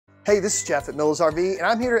Hey, this is Jeff at Miller's RV, and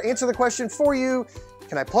I'm here to answer the question for you.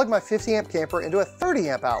 Can I plug my 50 amp camper into a 30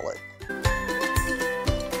 amp outlet?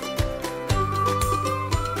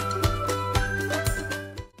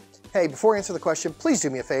 Hey, before I answer the question, please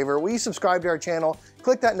do me a favor. Will you subscribe to our channel?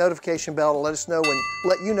 Click that notification bell to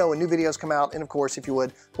let you know when new videos come out. And of course, if you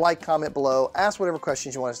would, like, comment below, ask whatever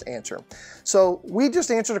questions you want us to answer. So we just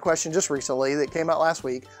answered a question just recently that came out last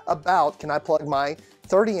week about, can I plug my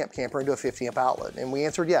 30 amp camper into a 50 amp outlet? And we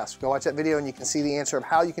answered yes. Go watch that video and you can see the answer of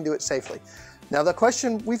how you can do it safely. Now the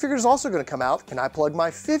question we figured is also going to come out, can I plug my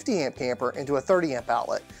 50 amp camper into a 30 amp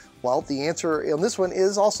outlet? Well, the answer on this one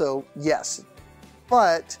is also yes.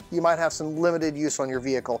 But you might have some limited use on your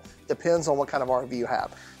vehicle. Depends on what kind of RV you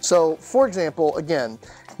have. So for example, again,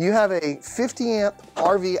 you have a 50 amp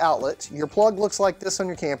RV outlet. Your plug looks like this on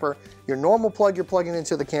your camper. Your normal plug you're plugging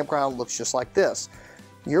into the campground looks just like this.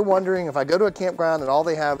 You're wondering, if I go to a campground and all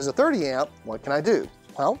they have is a 30 amp, what can I do?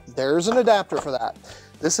 Well, there's an adapter for that.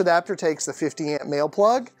 This adapter takes the 50 amp male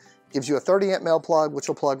plug, gives you a 30 amp male plug, which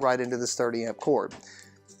will plug right into this 30 amp cord.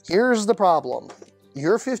 Here's the problem.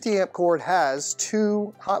 Your 50 amp cord has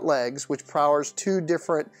two hot legs, which powers two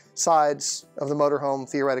different sides of the motorhome,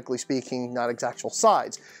 theoretically speaking, not exact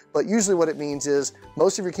sides. But usually what it means is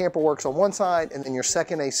most of your camper works on one side, and then your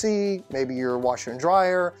second AC, maybe your washer and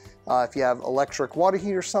dryer, if you have electric water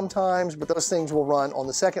heaters sometimes, but those things will run on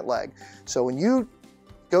the second leg. So when you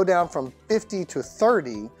go down from 50 to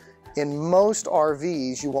 30, in most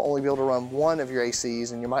RVs, you will only be able to run one of your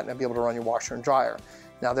ACs, and you might not be able to run your washer and dryer.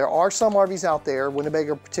 Now there are some RVs out there,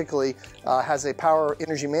 Winnebago particularly has a power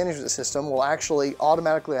energy management system, will actually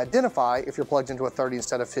automatically identify if you're plugged into a 30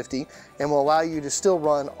 instead of 50, and will allow you to still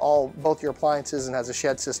run both your appliances, and has a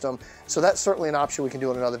shed system. So that's certainly an option we can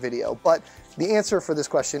do in another video. But the answer for this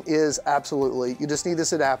question is absolutely. You just need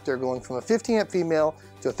this adapter going from a 50 amp female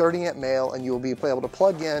to a 30 amp male, and you will be able to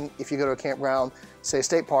plug in if you go to a campground, say a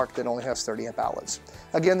state park that only has 30 amp outlets.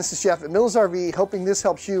 Again, this is Jeff at Miller's RV, hoping this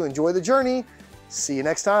helps you enjoy the journey. See you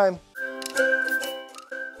next time.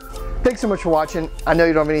 Thanks so much for watching. I know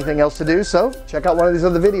you don't have anything else to do, so check out one of these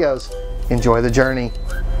other videos. Enjoy the journey.